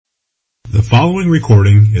The following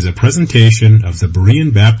recording is a presentation of the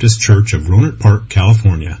Berean Baptist Church of Rohnert Park,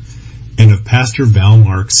 California, and of Pastor Val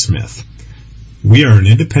Mark Smith. We are an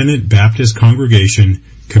independent Baptist congregation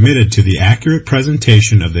committed to the accurate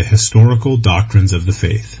presentation of the historical doctrines of the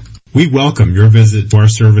faith. We welcome your visit to our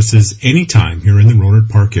services anytime here in the Rohnert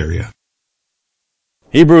Park area.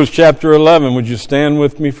 Hebrews chapter 11, would you stand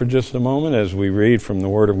with me for just a moment as we read from the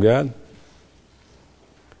Word of God?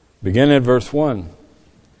 Begin at verse 1.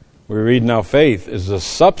 We read, "Now faith is the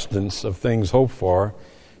substance of things hoped for,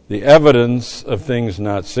 the evidence of things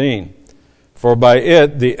not seen. For by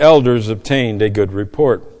it the elders obtained a good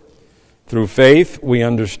report. Through faith we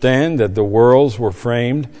understand that the worlds were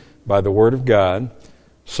framed by the word of God,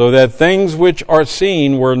 so that things which are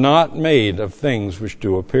seen were not made of things which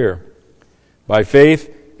do appear. By faith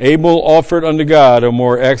Abel offered unto God a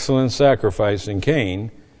more excellent sacrifice than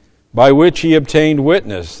Cain, by which he obtained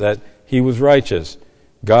witness that he was righteous,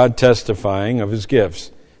 God testifying of his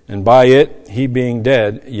gifts, and by it he being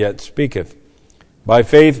dead yet speaketh. By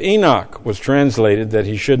faith Enoch was translated that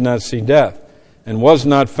he should not see death, and was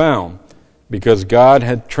not found, because God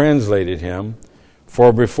had translated him.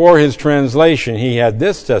 For before his translation he had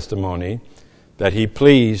this testimony, that he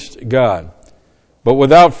pleased God. But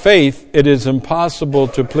without faith it is impossible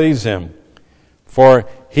to please him. For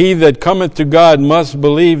he that cometh to God must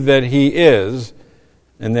believe that he is,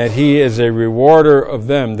 and that he is a rewarder of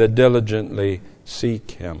them that diligently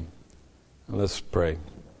seek him." Let's pray.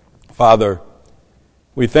 Father,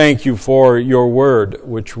 we thank you for your word,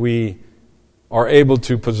 which we are able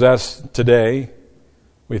to possess today.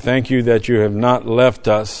 We thank you that you have not left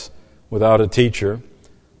us without a teacher,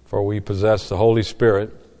 for we possess the Holy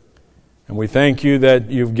Spirit. And we thank you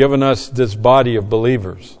that you've given us this body of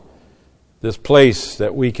believers, this place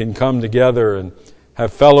that we can come together and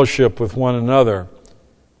have fellowship with one another,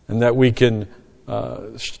 and that we can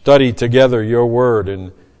study together your word,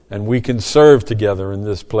 and we can serve together in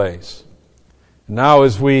this place. Now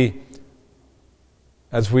as we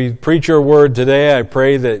preach your word today, I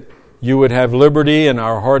pray that you would have liberty in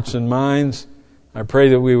our hearts and minds. I pray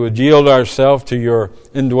that we would yield ourselves to your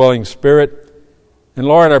indwelling spirit. And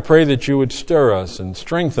Lord, I pray that you would stir us and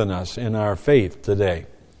strengthen us in our faith today.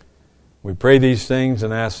 We pray these things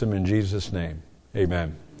and ask them in Jesus' name.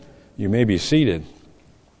 Amen. You may be seated.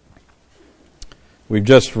 We've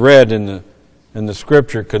just read in the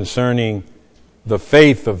scripture concerning the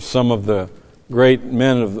faith of some of the great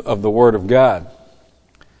men of the Word of God.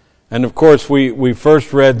 And of course, we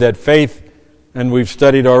first read that faith, and we've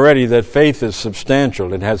studied already, that faith is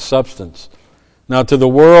substantial. It has substance. Now, to the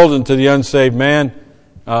world and to the unsaved man,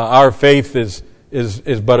 our faith is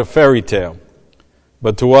but a fairy tale.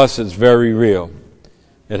 But to us, it's very real.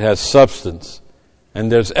 It has substance. And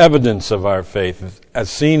there's evidence of our faith as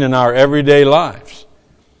seen in our everyday lives.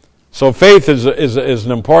 So faith is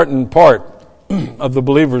an important part of the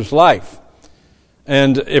believer's life.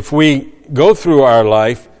 And if we go through our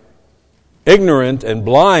life ignorant and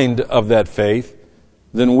blind of that faith,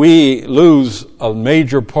 then we lose a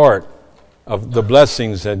major part of the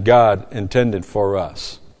blessings that God intended for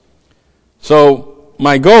us. So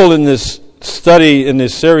my goal in this study, in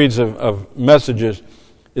this series of messages,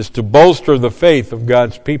 is to bolster the faith of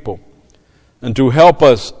God's people and to help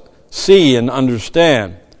us see and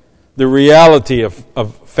understand the reality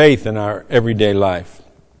of faith in our everyday life.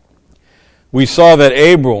 We saw that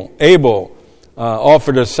Abel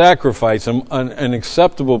offered a sacrifice, an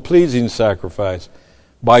acceptable, pleasing sacrifice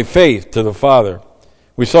by faith to the Father.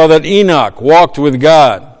 We saw that Enoch walked with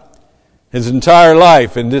God his entire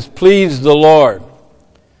life, and this pleased the Lord.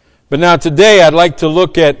 But now today I'd like to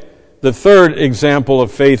look at the third example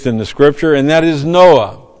of faith in the Scripture, and that is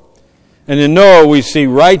Noah. And in Noah we see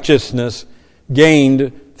righteousness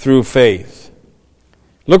gained through faith.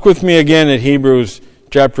 Look with me again at Hebrews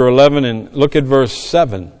chapter 11 and look at verse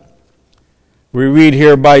 7. We read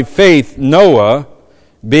here, "By faith Noah,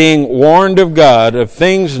 being warned of God of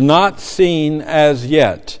things not seen as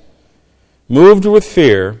yet, moved with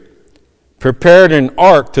fear, prepared an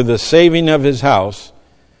ark to the saving of his house,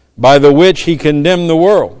 by the which he condemned the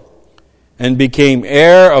world, and became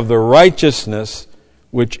heir of the righteousness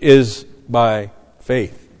which is by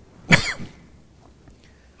faith."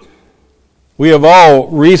 We have all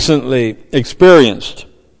recently experienced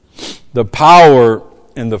the power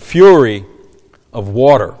and the fury of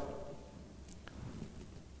water,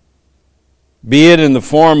 be it in the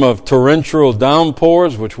form of torrential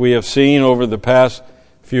downpours, which we have seen over the past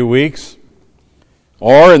few weeks,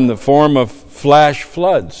 or in the form of flash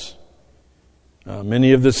floods.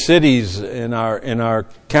 Many of the cities in our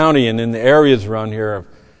county and in the areas around here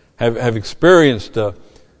have experienced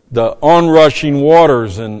the onrushing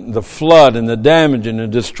waters and the flood and the damage and the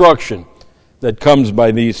destruction that comes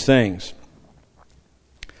by these things.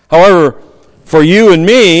 However, for you and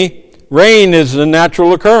me, rain is a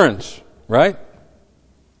natural occurrence, right?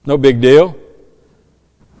 No big deal.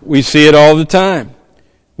 We see it all the time.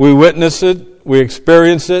 We witness it. We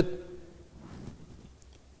experience it.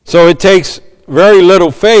 So it takes very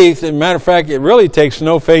little faith. As a matter of fact, it really takes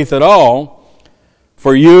no faith at all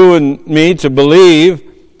for you and me to believe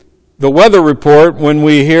the weather report when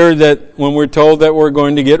we're told that we're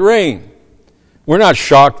going to get rain. We're not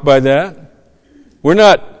shocked by that. We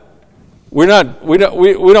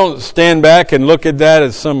don't stand back and look at that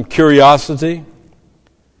as some curiosity.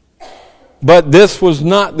 But this was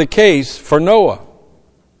not the case for Noah.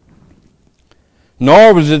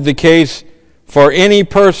 Nor was it the case for any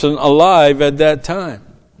person alive at that time.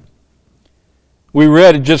 We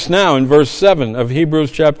read it just now in verse 7 of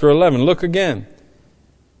Hebrews chapter 11. Look again.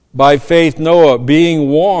 By faith Noah, being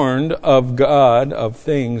warned of God of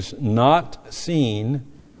things not seen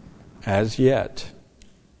as yet.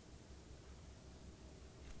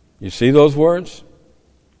 You see those words?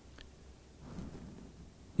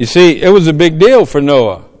 You see, it was a big deal for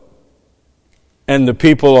Noah and the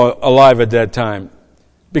people alive at that time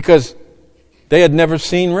because they had never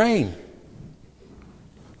seen rain.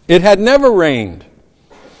 It had never rained.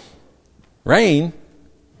 Rain?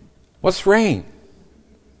 What's rain?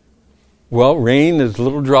 Well, rain is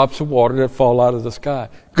little drops of water that fall out of the sky.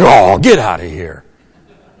 Oh, get out of here.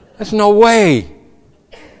 There's no way.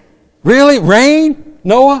 Really? Rain?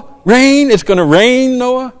 Noah? Rain? It's going to rain,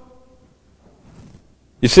 Noah?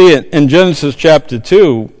 You see, in Genesis chapter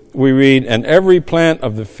 2, we read, and every plant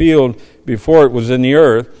of the field before it was in the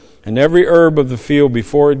earth, and every herb of the field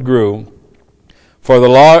before it grew, for the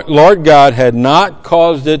Lord God had not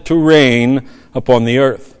caused it to rain upon the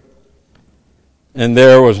earth. And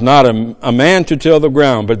there was not a man to till the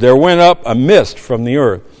ground, but there went up a mist from the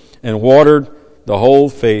earth and watered the whole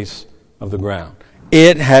face of the ground.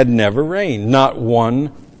 It had never rained, not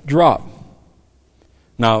one drop.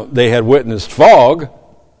 Now, they had witnessed fog,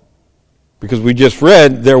 because we just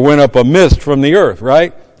read there went up a mist from the earth,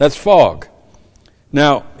 right? That's fog.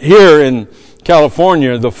 Now, here in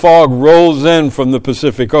California, the fog rolls in from the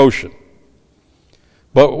Pacific Ocean.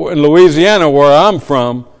 But in Louisiana, where I'm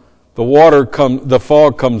from, the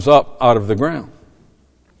fog comes up out of the ground.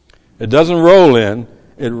 It doesn't roll in,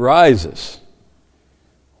 it rises.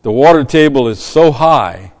 The water table is so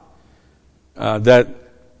high that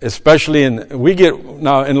especially in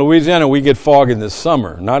Louisiana we get fog in the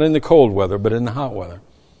summer, not in the cold weather, but in the hot weather.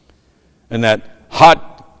 And that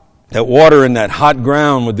water in that hot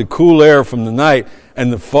ground with the cool air from the night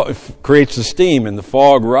and creates the steam and the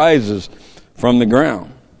fog rises from the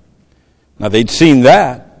ground. Now they'd seen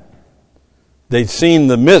that. They'd seen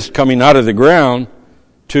the mist coming out of the ground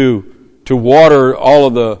to water all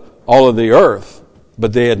of the earth,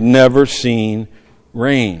 but they had never seen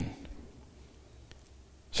rain.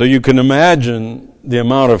 So you can imagine the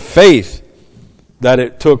amount of faith that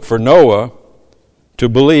it took for Noah to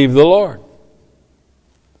believe the Lord.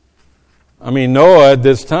 I mean, Noah at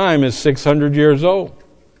this time is 600 years old.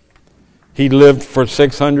 He lived for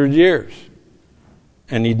 600 years,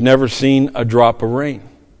 and he'd never seen a drop of rain.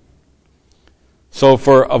 So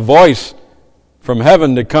for a voice from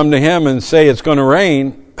heaven to come to him and say it's going to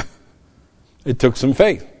rain, it took some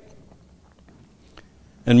faith.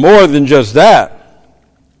 And more than just that,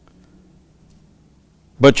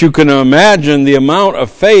 but you can imagine the amount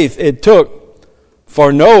of faith it took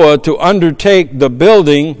for Noah to undertake the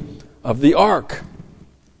building of the ark.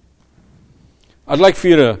 I'd like for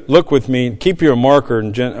you to look with me, keep your marker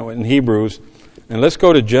in Hebrews, and let's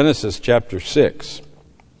go to Genesis chapter 6.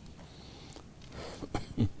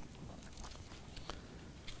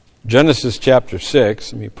 Genesis chapter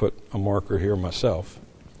 6, let me put a marker here myself.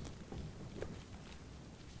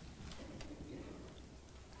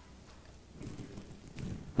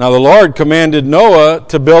 Now the Lord commanded Noah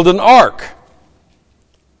to build an ark,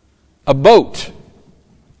 a boat.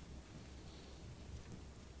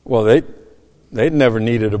 Well, they'd never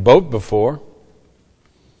needed a boat before,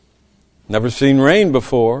 never seen rain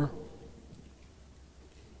before.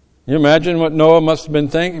 Can you imagine what Noah must have been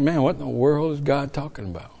thinking? Man, what in the world is God talking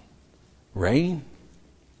about? Rain?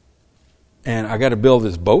 And I got to build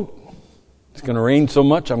this boat? It's going to rain so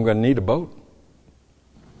much, I'm going to need a boat.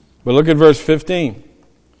 But look at verse 15.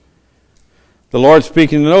 The Lord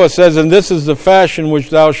speaking to Noah says, and this is the fashion which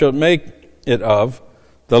thou shalt make it of.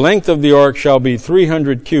 The length of the ark shall be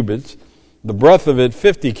 300 cubits, the breadth of it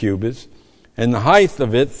 50 cubits, and the height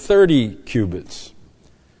of it 30 cubits.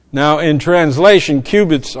 Now, in translation,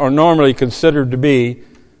 cubits are normally considered to be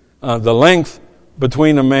the length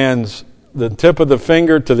between the tip of the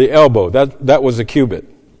finger to the elbow. That was a cubit.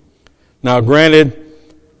 Now, granted,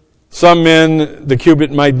 some men, the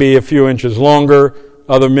cubit might be a few inches longer.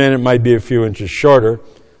 Other men, it might be a few inches shorter.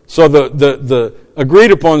 So the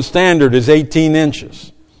agreed upon standard is 18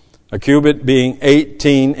 inches. A cubit being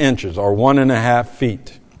 18 inches, or 1.5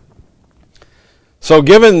 feet. So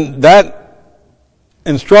given that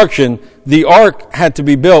instruction, the ark had to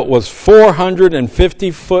be built was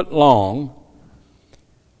 450 foot long,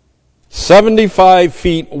 75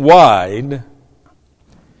 feet wide,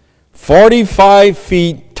 45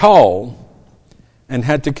 feet tall, and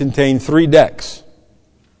had to contain 3 decks.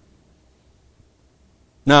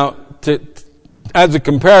 Now, as a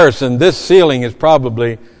comparison, this ceiling is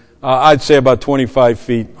probably, I'd say about 25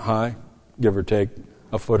 feet high, give or take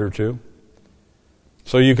a foot or two.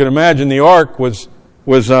 So you can imagine the ark was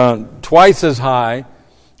twice as high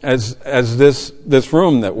as this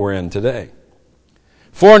room that we're in today.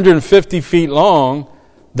 450 feet long,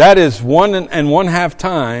 that is 1.5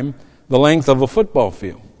 times the length of a football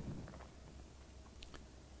field.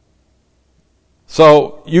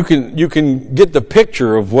 So you can get the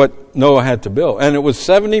picture of what Noah had to build. And it was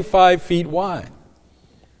 75 feet wide.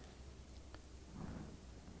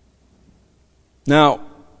 Now,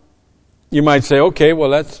 you might say, okay, well,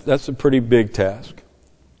 that's a pretty big task.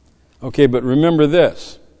 Okay, but remember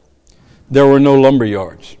this. There were no lumber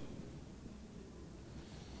yards.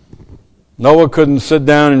 Noah couldn't sit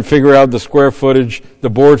down and figure out the square footage, the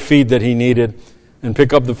board feet that he needed, and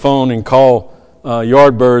pick up the phone and call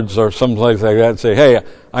Yardbirds or someplace like that and say, hey,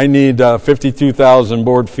 I need 52,000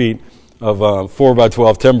 board feet of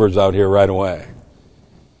 4x12 timbers out here right away.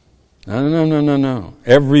 No.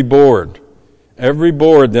 Every board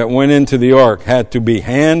that went into the ark had to be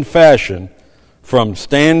hand-fashioned from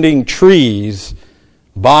standing trees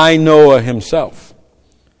by Noah himself.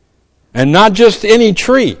 And not just any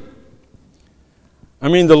tree. I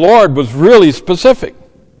mean, the Lord was really specific.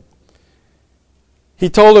 He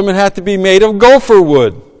told him it had to be made of gopher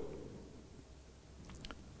wood.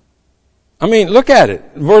 I mean, look at it.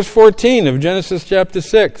 Verse 14 of Genesis chapter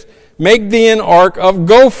 6. Make thee an ark of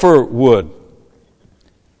gopher wood.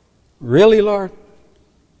 Really, Lord?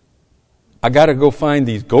 I got to go find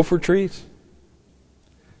these gopher trees?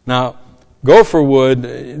 Now, gopher wood,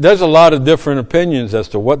 there's a lot of different opinions as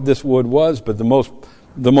to what this wood was, but the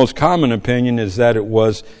most common opinion is that it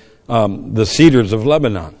was the cedars of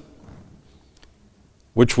Lebanon,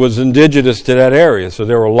 which was indigenous to that area. So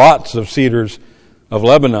there were lots of cedars of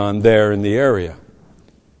Lebanon there in the area.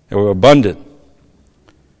 They were abundant.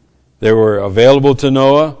 They were available to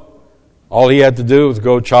Noah. All he had to do was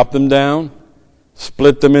go chop them down,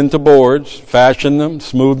 split them into boards, fashion them,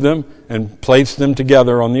 smooth them, and place them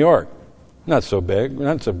together on the ark. Not so big.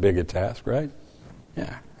 Not so big a task, right?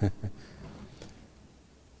 Yeah.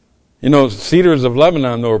 You know, cedars of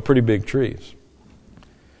Lebanon, though, are pretty big trees.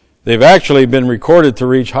 They've actually been recorded to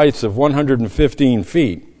reach heights of 115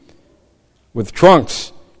 feet, with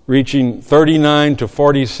trunks reaching 39 to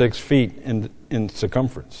 46 feet in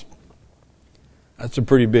circumference. That's a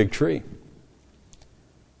pretty big tree.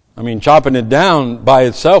 I mean, chopping it down by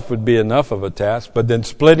itself would be enough of a task, but then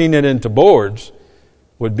splitting it into boards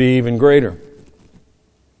would be even greater.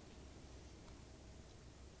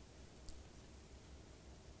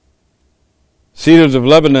 Cedars of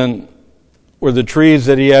Lebanon were the trees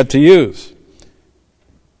that he had to use.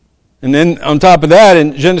 And then on top of that,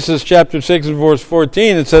 in Genesis chapter 6 and verse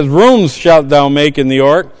 14, it says, rooms shalt thou make in the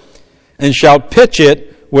ark, and shalt pitch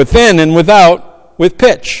it within and without with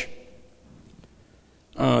pitch.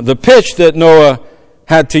 The pitch that Noah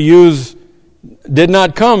had to use did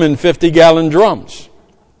not come in 50-gallon drums.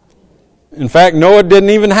 In fact, Noah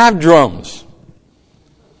didn't even have drums.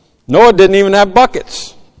 Noah didn't even have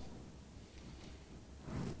buckets.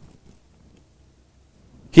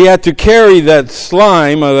 He had to carry that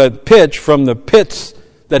slime or that pitch from the pits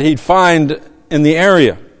that he'd find in the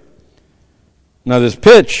area. Now, this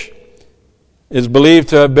pitch is believed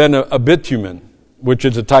to have been a bitumen, which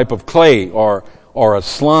is a type of clay or a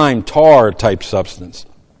slime tar type substance.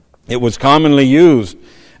 It was commonly used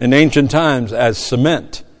in ancient times as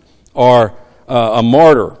cement or a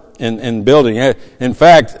mortar in building. In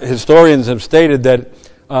fact, historians have stated that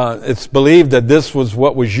it's believed that this was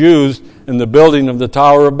what was used in the building of the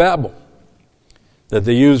Tower of Babel. That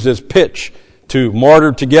they used this pitch to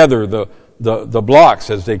mortar together the blocks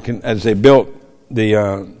as they built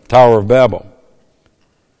the Tower of Babel.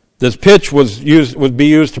 This pitch would be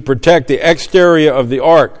used to protect the exterior of the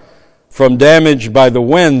ark from damage by the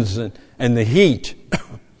winds and the heat.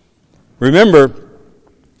 Remember,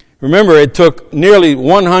 it took nearly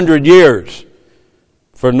 100 years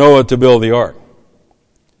for Noah to build the ark.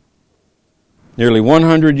 Nearly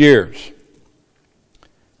 100 years.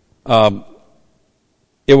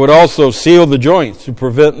 It would also seal the joints to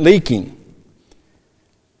prevent leaking.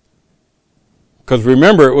 Because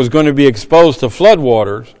remember, it was going to be exposed to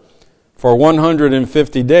floodwaters for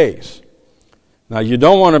 150 days. Now, you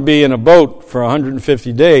don't want to be in a boat for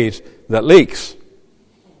 150 days that leaks.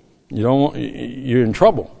 You're in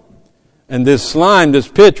trouble. And this slime, this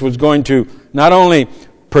pitch, was going to not only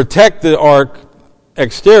protect the ark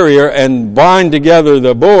exterior and bind together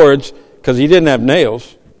the boards, because he didn't have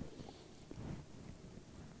nails.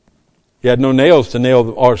 He had no nails to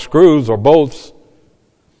nail our screws or bolts.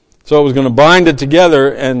 So it was going to bind it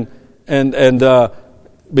together and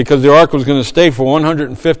because the ark was going to stay for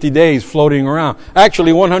 150 days floating around.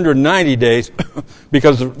 Actually 190 days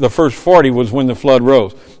because the first 40 was when the flood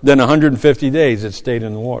rose. Then 150 days it stayed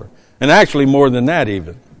in the water. And actually more than that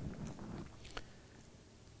even.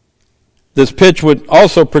 This pitch would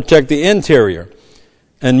also protect the interior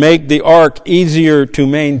and make the ark easier to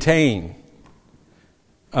maintain.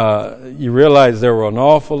 You realize there were an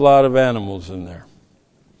awful lot of animals in there.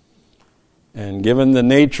 And given the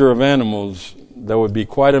nature of animals, there would be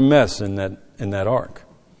quite a mess in that ark.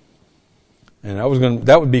 And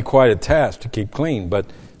that would be quite a task to keep clean. But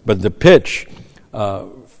the pitch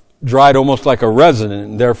dried almost like a resin,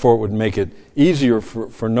 and therefore it would make it easier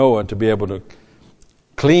for Noah to be able to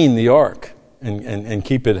clean the ark and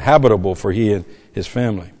keep it habitable for he and his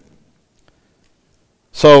family.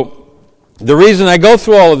 So the reason I go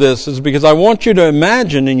through all of this is because I want you to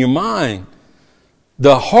imagine in your mind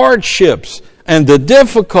the hardships and the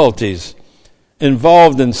difficulties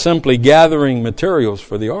involved in simply gathering materials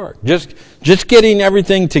for the ark. Just getting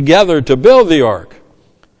everything together to build the ark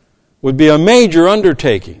would be a major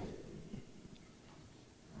undertaking.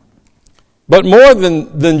 But more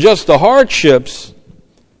than just the hardships,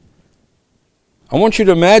 I want you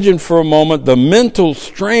to imagine for a moment the mental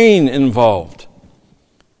strain involved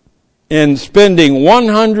in spending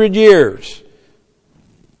 100 years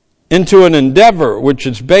into an endeavor which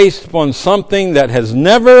is based upon something that has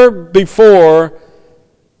never before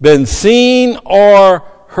been seen or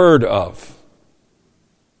heard of.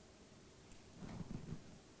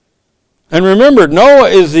 And remember, Noah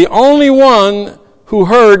is the only one who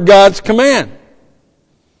heard God's command.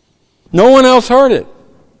 No one else heard it.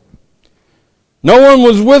 No one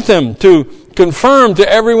was with him to confirm to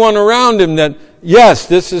everyone around him that, yes,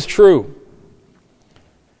 this is true.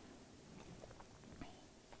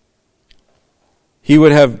 He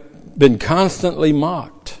would have been constantly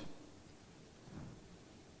mocked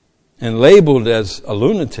and labeled as a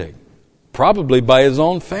lunatic, probably by his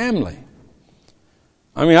own family.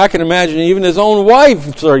 I mean, I can imagine even his own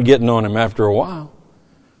wife started getting on him after a while.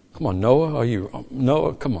 Come on, Noah,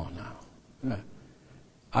 Noah, come on now.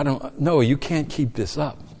 Noah, you can't keep this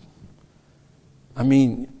up. I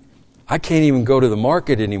mean, I can't even go to the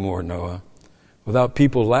market anymore, Noah, without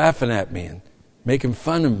people laughing at me and making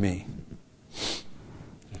fun of me.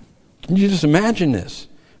 Can you just imagine this?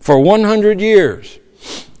 For 100 years,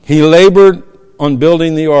 he labored on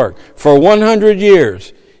building the ark. For 100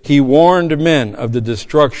 years, he warned men of the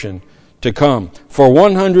destruction to come. For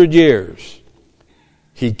 100 years,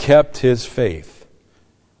 he kept his faith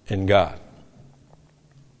in God.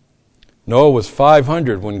 Noah was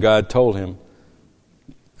 500 when God told him,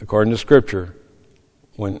 according to Scripture,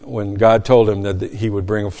 when God told him that he would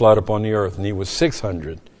bring a flood upon the earth, and he was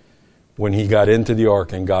 600 when he got into the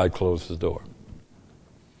ark and God closed the door.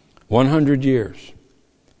 100 years.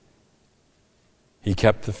 He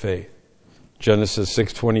kept the faith. Genesis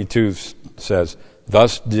 6:22 says,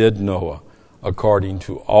 "Thus did Noah, according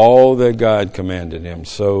to all that God commanded him,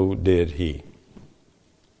 so did he."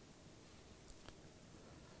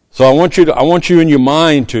 So I want you in your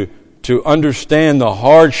mind to understand the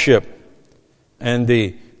hardship and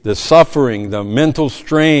the suffering, the mental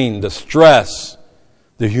strain, the stress,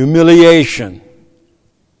 the humiliation,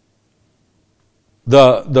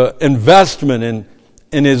 the investment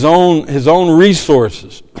in his own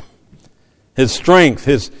resources, his strength,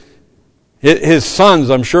 his sons.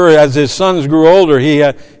 I'm sure as his sons grew older, he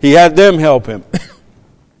had them help him.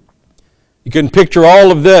 You can picture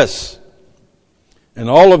all of this. And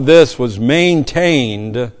all of this was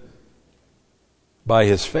maintained by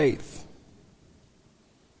his faith.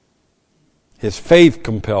 His faith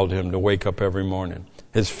compelled him to wake up every morning.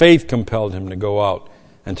 His faith compelled him to go out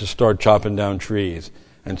and to start chopping down trees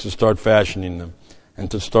and to start fashioning them and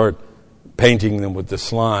to start painting them with the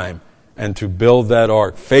slime and to build that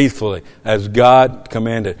ark faithfully as God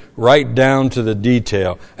commanded, right down to the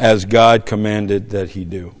detail as God commanded that he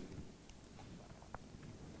do.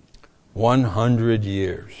 100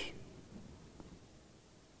 years.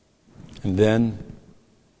 And then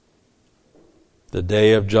the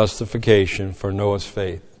day of justification for Noah's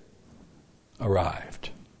faith arrived.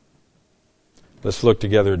 Let's look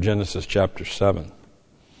together at Genesis chapter 7.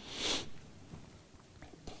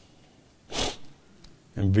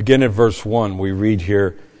 And begin at verse 1. We read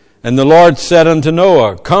here, "And the Lord said unto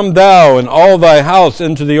Noah, Come thou and all thy house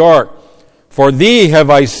into the ark, for thee have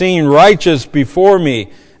I seen righteous before me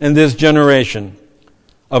in this generation.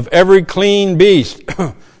 Of every clean beast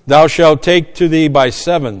thou shalt take to thee by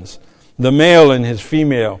sevens, the male and his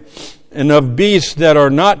female, and of beasts that are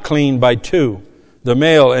not clean by two, the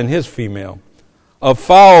male and his female. Of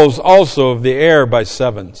fowls also of the air by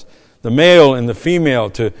sevens, the male and the female,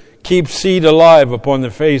 to keep seed alive upon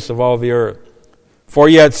the face of all the earth. For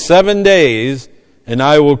yet 7 days, and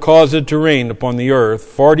I will cause it to rain upon the earth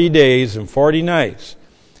 40 days and 40 nights.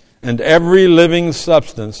 And every living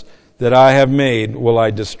substance that I have made will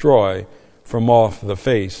I destroy from off the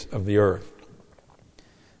face of the earth.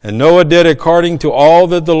 And Noah did according to all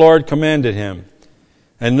that the Lord commanded him.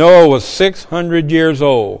 And Noah was 600 years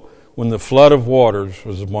old when the flood of waters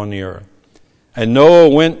was upon the earth. And Noah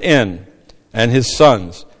went in, and his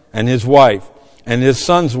sons, and his wife, and his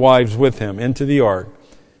sons' wives with him into the ark,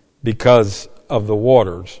 because of the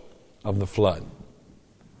waters of the flood."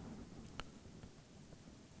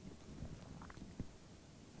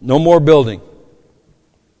 No more building.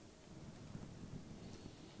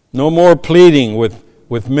 No more pleading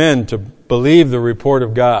with men to believe the report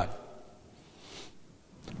of God.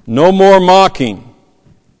 No more mocking.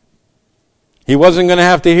 He wasn't going to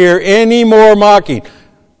have to hear any more mocking.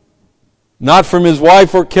 Not from his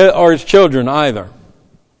wife or his children either.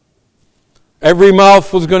 Every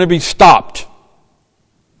mouth was going to be stopped.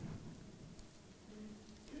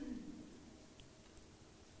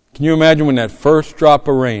 Can you imagine when that first drop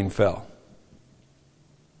of rain fell?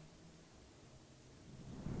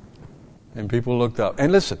 And people looked up.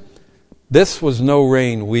 And listen, this was no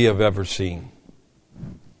rain we have ever seen.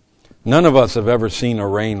 None of us have ever seen a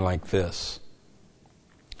rain like this.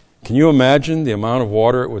 Can you imagine the amount of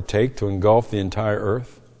water it would take to engulf the entire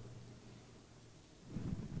earth?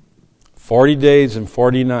 40 days and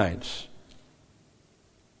 40 nights.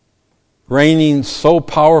 Raining so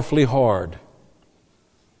powerfully hard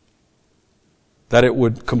that it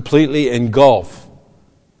would completely engulf.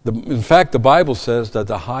 In fact, the Bible says that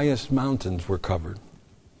the highest mountains were covered.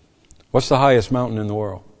 What's the highest mountain in the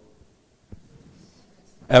world?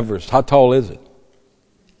 Everest. How tall is it?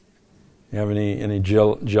 You have any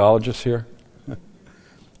geologists here?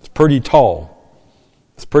 It's pretty tall.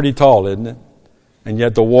 It's pretty tall, isn't it? And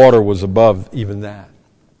yet the water was above even that.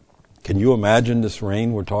 Can you imagine this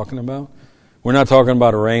rain we're talking about? We're not talking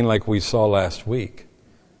about a rain like we saw last week.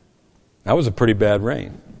 That was a pretty bad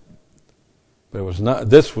rain. But it was not.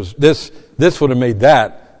 This would have made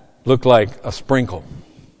that look like a sprinkle.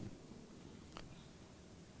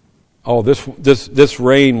 Oh, this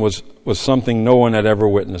rain was something no one had ever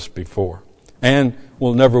witnessed before, and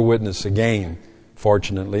will never witness again.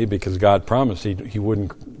 Fortunately, because God promised He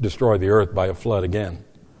wouldn't destroy the earth by a flood again.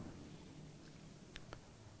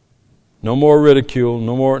 No more ridicule,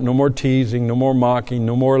 no more teasing, no more mocking,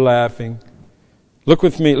 no more laughing. Look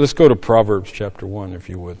with me. Let's go to Proverbs chapter 1, if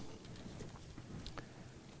you would.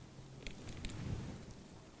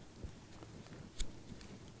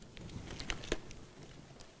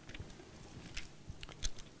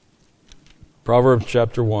 Proverbs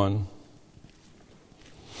chapter 1.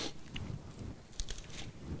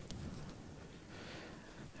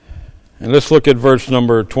 And let's look at verse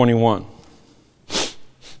number 21.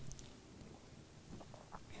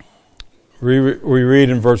 We read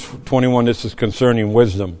in verse 21, this is concerning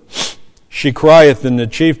wisdom. She crieth in the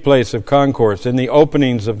chief place of concourse, in the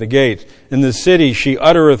openings of the gates. In the city she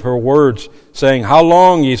uttereth her words, saying, How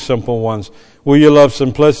long, ye simple ones, will ye love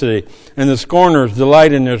simplicity? And the scorners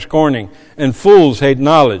delight in their scorning, and fools hate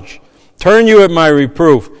knowledge. Turn you at my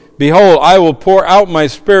reproof. Behold, I will pour out my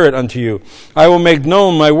spirit unto you. I will make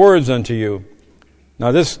known my words unto you.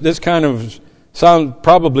 Now this kind of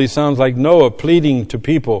probably sounds like Noah pleading to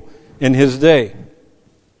people in his day.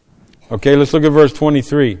 Okay, let's look at verse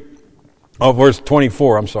 23. Oh, verse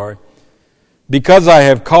 24, I'm sorry. Because I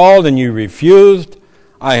have called and you refused,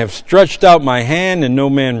 I have stretched out my hand and no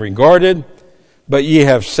man regarded, but ye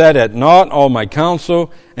have set at naught all my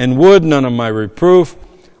counsel, and would none of my reproof.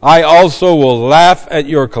 I also will laugh at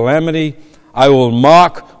your calamity. I will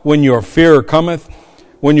mock when your fear cometh.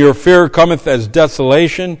 When your fear cometh as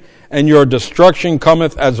desolation, and your destruction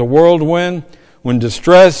cometh as a whirlwind. When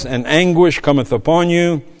distress and anguish cometh upon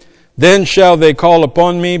you, Then shall they call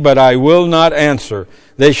upon me, but I will not answer.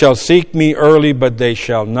 They shall seek me early, but they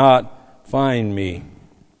shall not find me.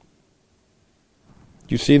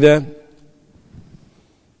 Do you see that?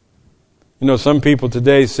 You know, some people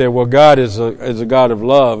today say, well, God is a God of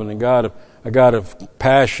love and a God of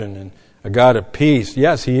passion and a God of peace.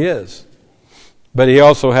 Yes, He is. But He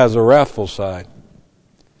also has a wrathful side.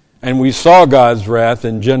 And we saw God's wrath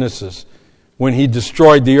in Genesis when He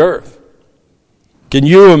destroyed the earth. Can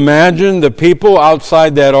you imagine the people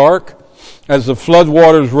outside that ark as the flood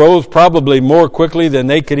waters rose probably more quickly than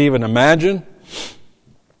they could even imagine?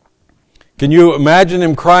 Can you imagine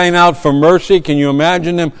them crying out for mercy? Can you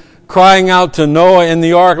imagine them crying out to Noah in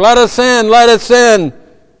the ark, let us in, let us in?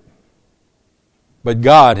 But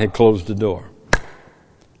God had closed the door.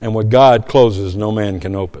 And what God closes, no man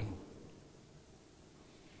can open.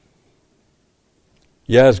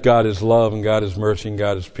 Yes, God is love and God is mercy and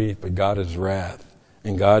God is peace, but God is wrath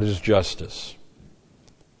and God is justice.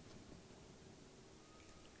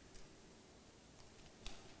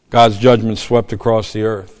 God's judgment swept across the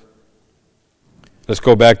earth. Let's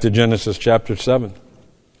go back to Genesis chapter 7.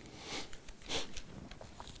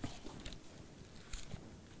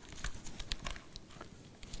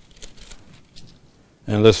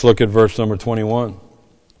 And let's look at verse number 21.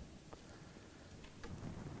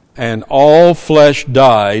 And all flesh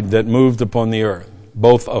died that moved upon the earth,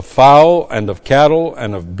 both of fowl and of cattle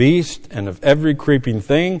and of beast and of every creeping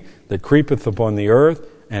thing that creepeth upon the earth,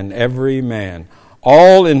 and every man,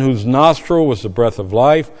 all in whose nostril was the breath of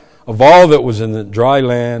life, of all that was in the dry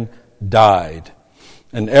land, died.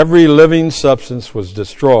 And every living substance was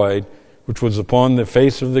destroyed, which was upon the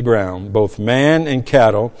face of the ground, both man and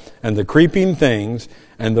cattle, and the creeping things,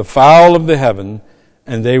 and the fowl of the heaven,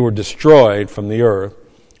 and they were destroyed from the earth.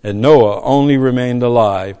 And Noah only remained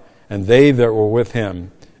alive, and they that were with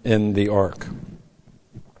him in the ark.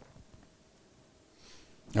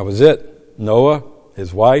 That was it. Noah,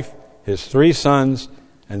 his wife, his 3 sons,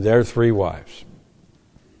 and their 3 wives.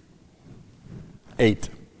 8,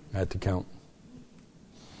 I had to count.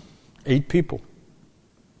 8 people.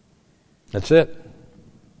 That's it.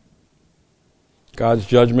 God's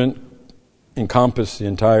judgment encompassed the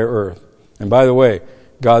entire earth. And by the way,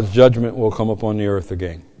 God's judgment will come upon the earth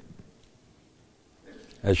again.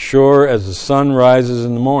 As sure as the sun rises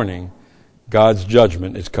in the morning, God's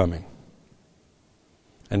judgment is coming.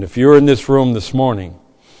 And if you're in this room this morning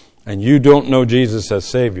and you don't know Jesus as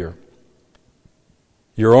Savior,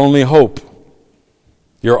 your only hope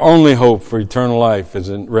for eternal life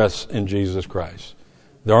rests in Jesus Christ.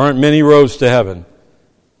 There aren't many roads to heaven.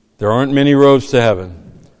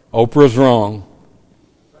 Oprah's wrong.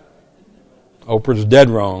 Oprah's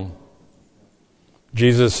dead wrong.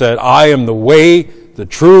 Jesus said, I am the way, the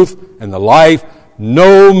truth, and the life.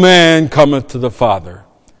 No man cometh to the Father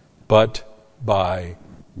but by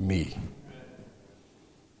me.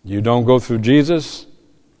 You don't go through Jesus,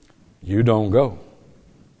 you don't go.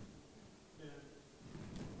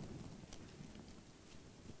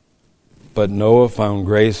 But Noah found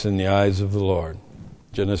grace in the eyes of the Lord.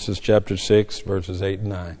 Genesis chapter 6, verses 8 and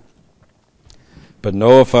 9. But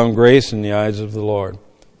Noah found grace in the eyes of the Lord.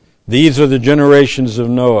 These are the generations of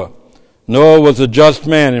Noah. Noah was a just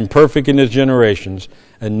man and perfect in his generations,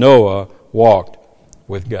 and Noah walked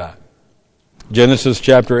with God. Genesis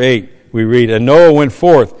chapter 8, we read, And Noah went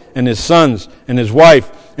forth, and his sons, and his wife,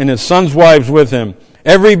 and his sons' wives with him.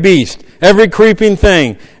 Every beast, every creeping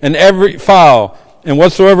thing, and every fowl, and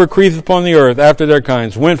whatsoever creepeth upon the earth after their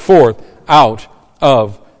kinds, went forth out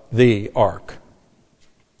of the ark.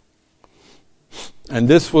 And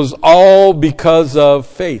this was all because of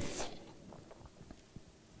faith.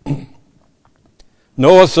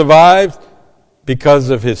 Noah survived because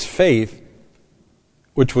of his faith,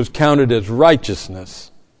 which was counted as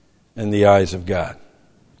righteousness in the eyes of God.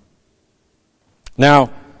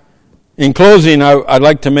 Now, in closing, I'd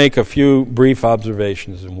like to make a few brief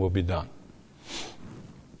observations and we'll be done.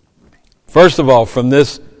 First of all, from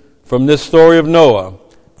this story of Noah,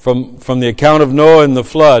 from the account of Noah and the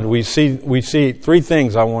flood, we see 3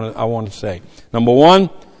 things I want to say. Number 1,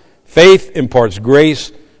 faith imparts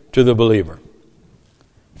grace to the believer.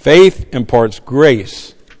 Faith imparts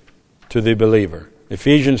grace to the believer.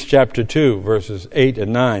 Ephesians chapter 2, verses 8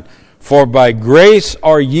 and 9. For by grace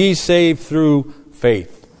are ye saved through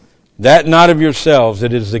faith. That not of yourselves,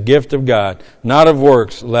 it is the gift of God, not of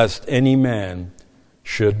works, lest any man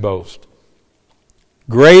should boast.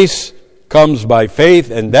 Grace comes by faith,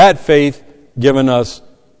 and that faith given us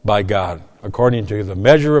by God, according to the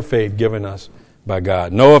measure of faith given us by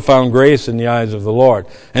God. Noah found grace in the eyes of the Lord,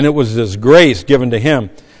 and it was this grace given to him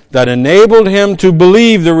that enabled him to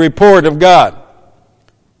believe the report of God.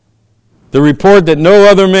 The report that no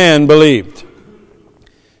other man believed.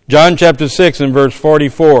 John chapter 6 and verse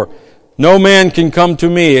 44. No man can come to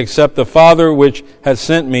me except the Father which has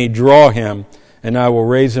sent me draw him, and I will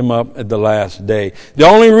raise him up at the last day. The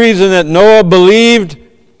only reason that Noah believed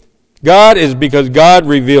God is because God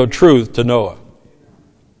revealed truth to Noah.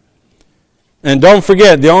 And don't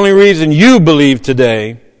forget, the only reason you believe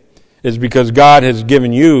today is because God has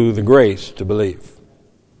given you the grace to believe.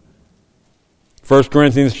 1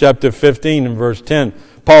 Corinthians chapter 15 and verse 10,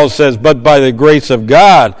 Paul says, but by the grace of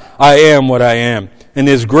God I am what I am, and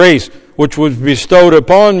His grace which was bestowed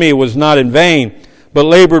upon me was not in vain, but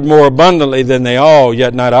labored more abundantly than they all,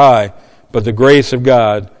 yet not I, but the grace of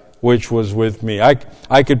God which was with me.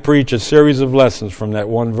 I could preach a series of lessons from that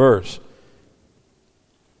one verse.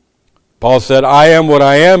 Paul said, I am what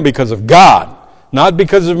I am because of God, not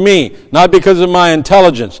because of me, not because of my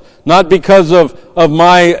intelligence, not because of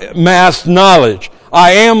my mass knowledge.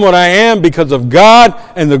 I am what I am because of God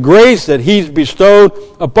and the grace that He's bestowed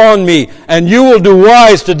upon me. And you will do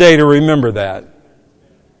wise today to remember that.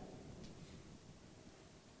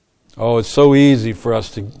 Oh, it's so easy for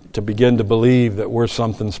us to begin to believe that we're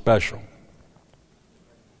something special.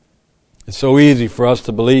 It's so easy for us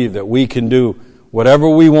to believe that we can do whatever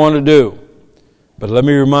we want to do. But let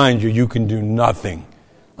me remind you, you can do nothing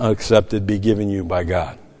except it be given you by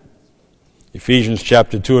God. Ephesians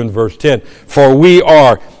chapter 2 and verse 10. For we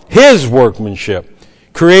are His workmanship,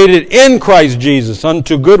 created in Christ Jesus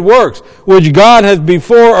unto good works, which God has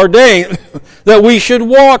before ordained that we should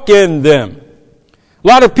walk in them. A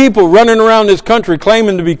lot of people running around this country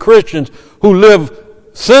claiming to be Christians who live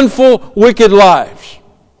sinful, wicked lives.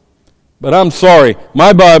 But I'm sorry,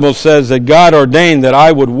 my Bible says that God ordained that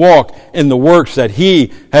I would walk in the works that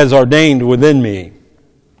He has ordained within me.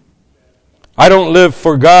 I don't live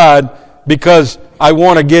for God because I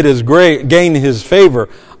want to gain His favor.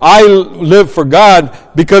 I live for God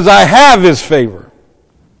because I have His favor.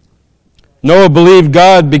 Noah believed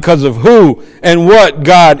God because of who and what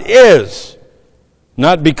God is,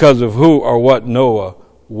 not because of who or what Noah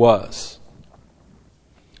was.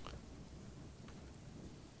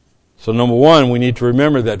 So number one, we need to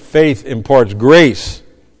remember that faith imparts grace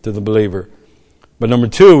to the believer. But number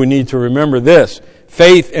two, we need to remember this.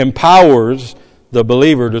 Faith empowers the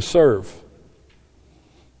believer to serve.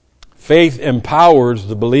 Faith empowers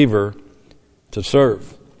the believer to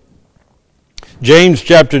serve. James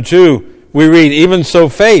chapter 2, we read, even so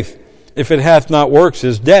faith, if it hath not works,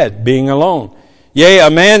 is dead, being alone. Yea, a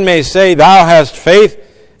man may say, thou hast faith,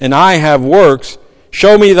 and I have works.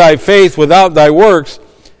 Show me thy faith without thy works,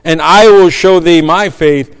 and I will show thee my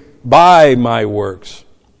faith by my works.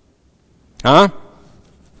 Huh?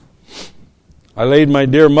 I laid my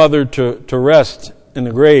dear mother to rest in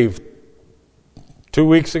the grave 2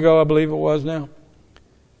 weeks ago, I believe it was now.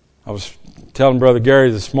 I was telling Brother Gary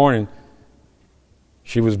this morning,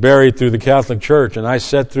 she was buried through the Catholic Church, and I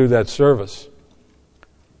sat through that service.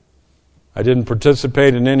 I didn't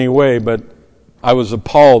participate in any way, but I was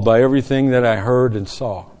appalled by everything that I heard and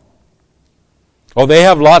saw. Oh, they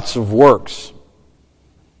have lots of works.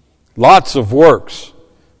 Lots of works.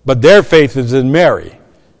 But their faith is in Mary,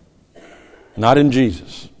 not in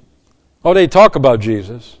Jesus. Oh, they talk about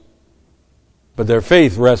Jesus, but their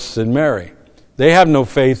faith rests in Mary. They have no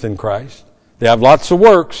faith in Christ. They have lots of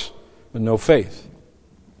works, but no faith.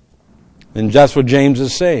 And that's what James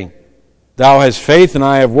is saying. Thou hast faith and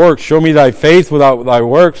I have works. Show me thy faith without thy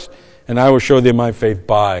works, and I will show thee my faith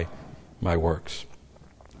by my works.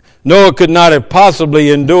 Noah could not have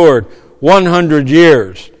possibly endured 100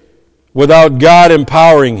 years without God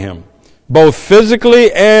empowering him, both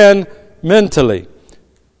physically and mentally.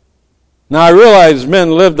 Now I realize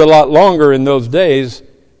men lived a lot longer in those days.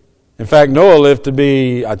 In fact, Noah lived to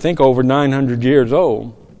be, I think, over 900 years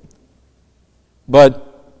old. But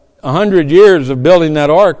 100 years of building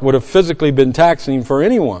that ark would have physically been taxing for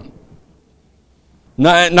anyone.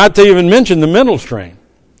 Not to even mention the mental strain.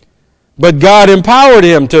 But God empowered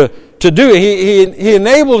him to do it. He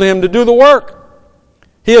enabled him to do the work.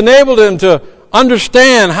 He enabled him to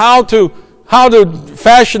understand how to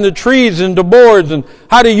fashion the trees into boards, and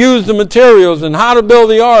how to use the materials, and how to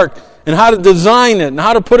build the ark, and how to design it, and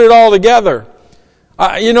how to put it all together.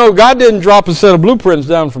 God didn't drop a set of blueprints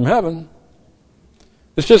down from heaven.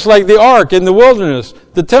 It's just like the ark in the wilderness,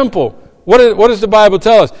 the temple. What does the Bible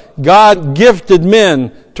tell us? God gifted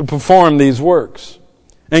men to perform these works.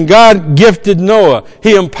 And God gifted Noah.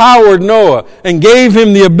 He empowered Noah and gave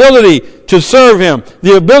him the ability to serve him,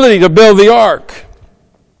 the ability to build the ark.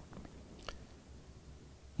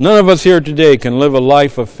 None of us here today can live a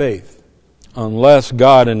life of faith unless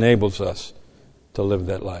God enables us to live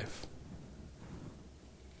that life.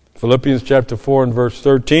 Philippians chapter 4 and verse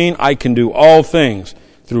 13, I can do all things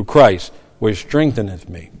through Christ, which strengtheneth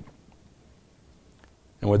me.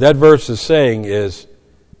 And what that verse is saying is,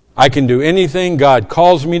 I can do anything God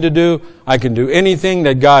calls me to do. I can do anything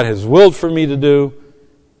that God has willed for me to do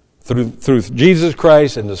through Jesus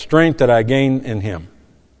Christ and the strength that I gain in Him.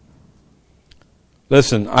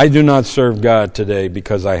 Listen, I do not serve God today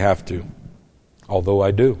because I have to, although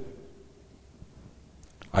I do.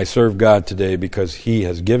 I serve God today because He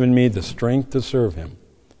has given me the strength to serve Him.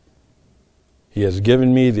 He has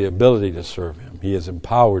given me the ability to serve Him. He has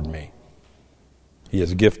empowered me. He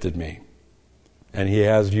has gifted me. And He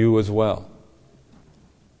has you as well.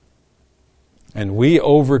 And we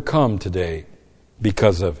overcome today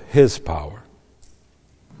because of His power,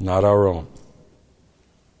 not our own.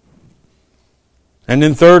 And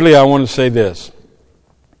then thirdly, I want to say this.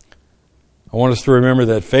 I want us to remember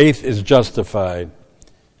that faith is justified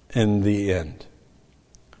in the end.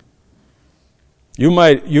 You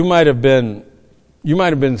might have been,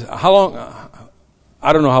 how long,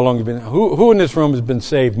 I don't know how long you've been, who in this room has been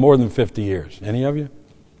saved more than 50 years? Any of you?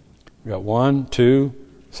 We got 1, 2,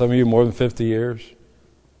 some of you more than 50 years?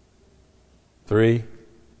 3.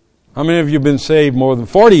 How many of you have been saved more than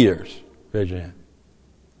 40 years? Raise your hand.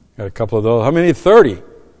 Got a couple of those. How many 30?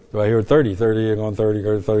 Do I hear 30? 30 going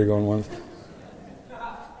 30, 30 going 1.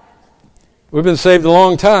 We've been saved a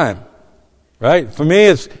long time, right? For me,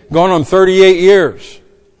 it's gone on 38 years.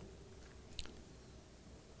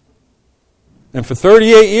 And for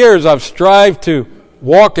 38 years, I've strived to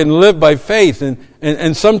walk and live by faith.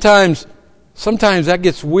 And sometimes that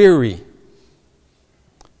gets weary.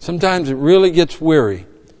 Sometimes it really gets weary.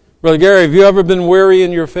 Brother Gary, have you ever been weary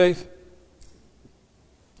in your faith?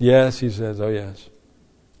 Yes, he says, oh yes.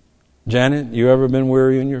 Janet, you ever been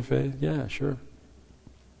weary in your faith? Yeah, sure.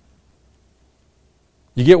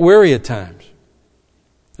 You get weary at times.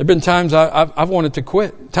 There have been times I've wanted to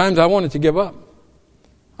quit. Times I wanted to give up.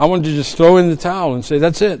 I wanted to just throw in the towel and say,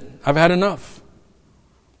 that's it. I've had enough.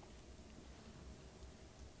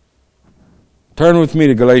 Turn with me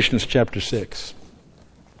to Galatians chapter 6.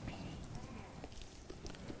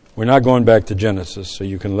 We're not going back to Genesis, so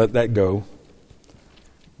you can let that go.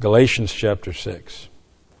 Galatians chapter 6.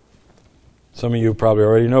 Some of you probably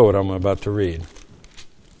already know what I'm about to read.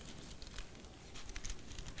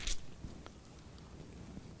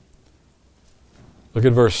 Look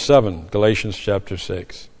at verse 7, Galatians chapter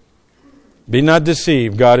 6. Be not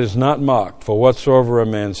deceived, God is not mocked. For whatsoever a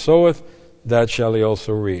man soweth, that shall he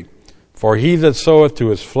also reap. For he that soweth to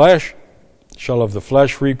his flesh shall of the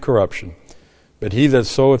flesh reap corruption. But he that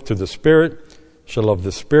soweth to the Spirit shall of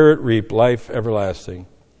the Spirit reap life everlasting.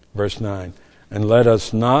 Verse 9. And let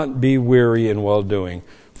us not be weary in well-doing,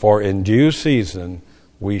 for in due season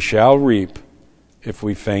we shall reap if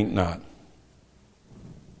we faint not.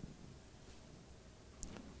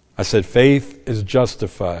 I said faith is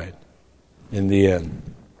justified in the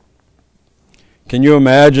end. Can you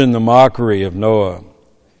imagine the mockery of Noah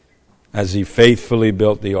as he faithfully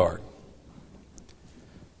built the ark?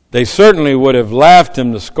 They certainly would have laughed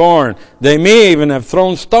him to scorn. They may even have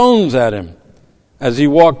thrown stones at him as he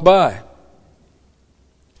walked by.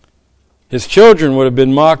 His children would have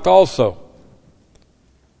been mocked also.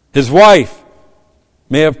 His wife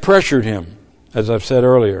may have pressured him, as I've said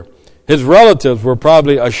earlier. His relatives were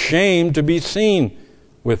probably ashamed to be seen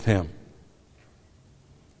with him.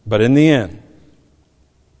 But in the end,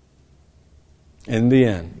 1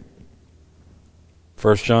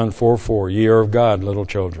 John 4:4, ye are of God, little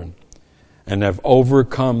children, and have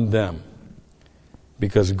overcome them,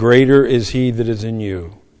 because greater is He that is in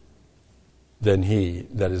you than he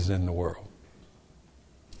that is in the world.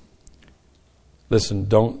 Listen,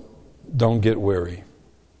 don't get weary.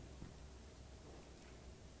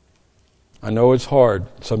 I know it's hard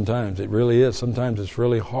sometimes. It really is. Sometimes it's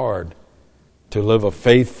really hard to live a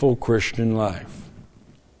faithful Christian life.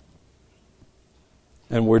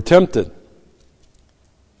 And we're tempted.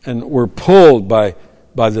 And we're pulled by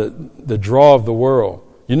the draw of the world.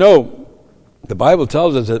 You know, the Bible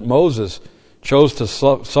tells us that Moses chose to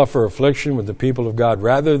suffer affliction with the people of God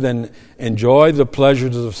rather than enjoy the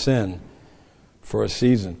pleasures of sin for a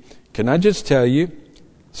season. Can I just tell you,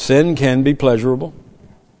 sin can be pleasurable.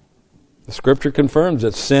 The Scripture confirms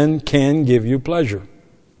that sin can give you pleasure.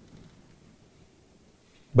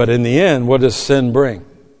 But in the end, what does sin bring?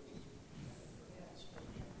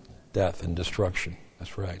 Death and destruction.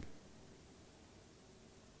 That's right.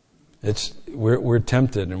 We're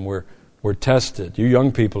tempted and we're tested. You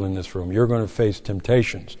young people in this room, you're going to face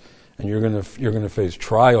temptations, and you're going to face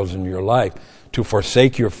trials in your life to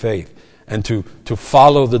forsake your faith and to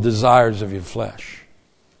follow the desires of your flesh.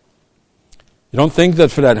 You don't think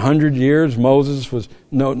that for that 100 years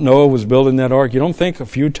Noah was building that ark? You don't think a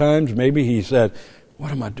few times maybe he said,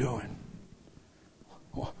 what am I doing?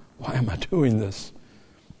 Why am I doing this?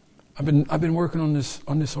 I've been working on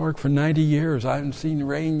this ark for 90 years. I haven't seen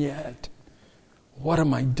rain yet. What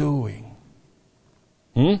am I doing?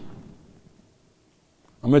 I'm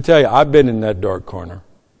going to tell you, I've been in that dark corner.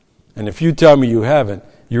 And if you tell me you haven't,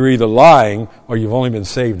 you're either lying or you've only been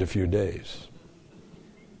saved a few days.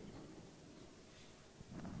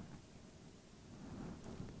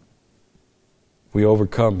 We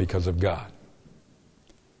overcome because of God.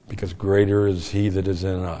 Because greater is He that is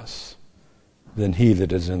in us than he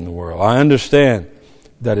that is in the world. I understand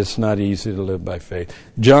that it's not easy to live by faith.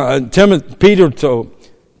 Paul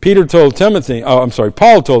told Timothy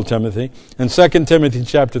in 2 Timothy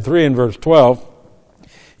chapter 3 and verse 12,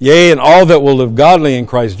 yea, and all that will live godly in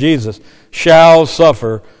Christ Jesus shall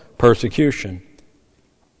suffer persecution.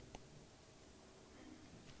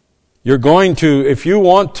 You're going to, if you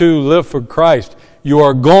want to live for Christ, you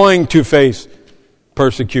are going to face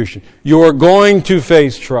persecution. You are going to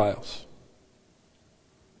face trials.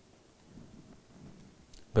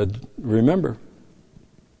 But remember,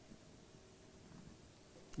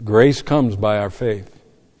 grace comes by our faith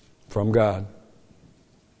from God.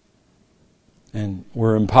 And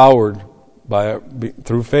we're empowered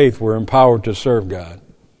through faith, we're empowered to serve God.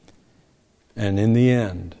 And in the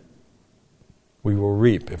end, we will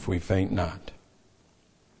reap if we faint not.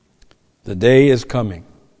 The day is coming.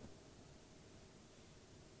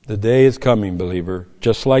 The day is coming, believer.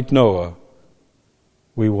 Just like Noah,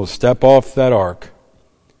 we will step off that ark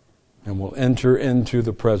and will enter into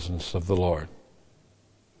the presence of the Lord.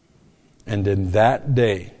 And in that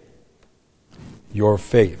day, your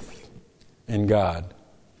faith in God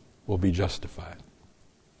will be justified.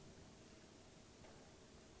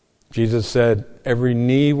 Jesus said, every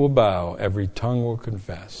knee will bow, every tongue will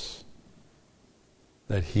confess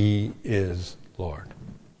that He is Lord.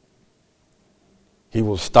 He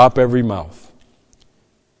will stop every mouth.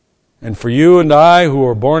 And for you and I who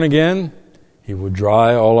are born again, He will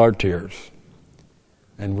dry all our tears.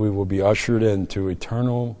 And we will be ushered into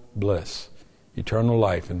eternal bliss, eternal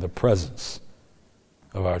life in the presence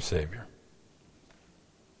of our Savior.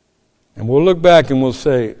 And we'll look back and we'll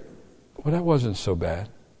say, well, that wasn't so bad.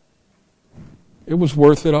 It was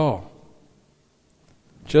worth it all.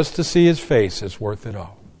 Just to see His face is worth it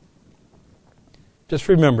all. Just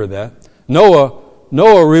remember that.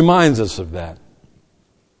 Noah reminds us of that.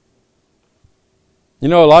 You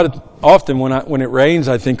know, often when it rains,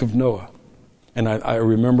 I think of Noah. And I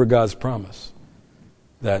remember God's promise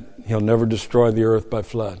that He'll never destroy the earth by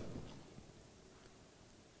flood.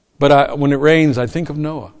 But when it rains, I think of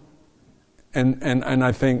Noah. And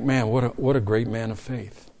I think, man, what a great man of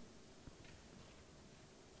faith.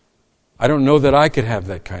 I don't know that I could have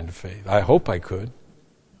that kind of faith. I hope I could.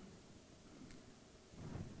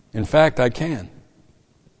 In fact, I can.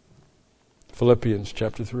 Philippians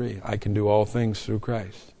chapter 3, I can do all things through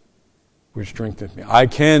Christ, which strengthens me. I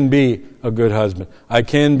can be a good husband. I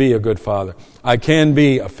can be a good father. I can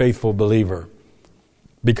be a faithful believer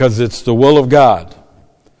because it's the will of God.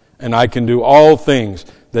 And I can do all things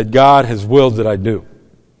that God has willed that I do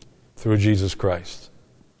through Jesus Christ,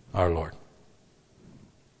 our Lord.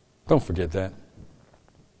 Don't forget that.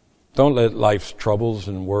 Don't let life's troubles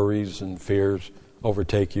and worries and fears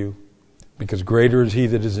overtake you, because greater is He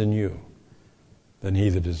that is in you than he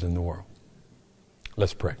that is in the world.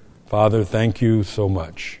 Let's pray. Father, thank You so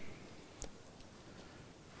much.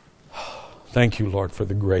 Thank You, Lord, for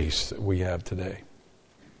the grace that we have today.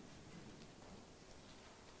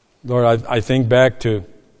 Lord, I think back to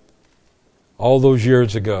all those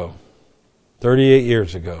years ago, 38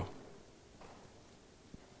 years ago,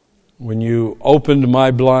 when You opened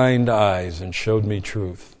my blind eyes and showed me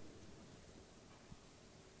truth.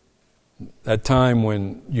 That time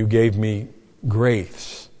when You gave me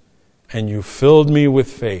grace and You filled me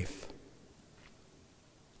with faith.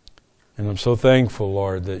 And I'm so thankful,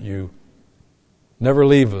 Lord, that You never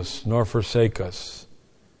leave us nor forsake us,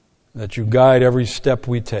 that You guide every step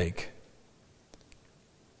we take.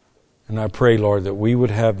 And I pray, Lord, that we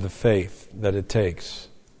would have the faith that it takes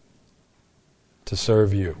to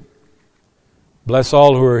serve You. Bless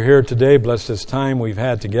all who are here today. Bless this time we've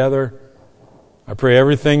had together. I pray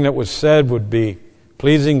everything that was said would be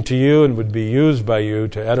pleasing to You and would be used by You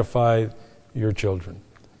to edify Your children.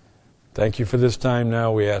 Thank You for this time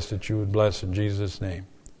now. We ask that You would bless in Jesus' name.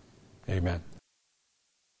 Amen.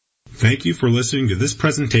 Thank you for listening to this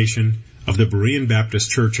presentation of the Berean Baptist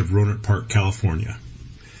Church of Rohnert Park, California.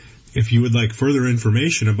 If you would like further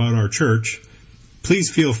information about our church, please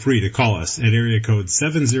feel free to call us at area code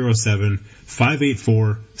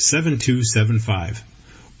 707-584-7275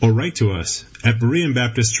 or write to us at Berean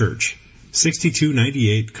Baptist Church,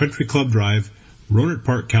 6298 Country Club Drive, Rohnert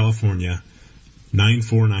Park, California,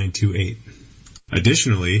 94928.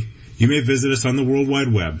 Additionally, you may visit us on the World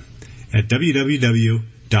Wide Web at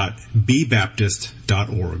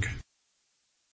www.bbaptist.org.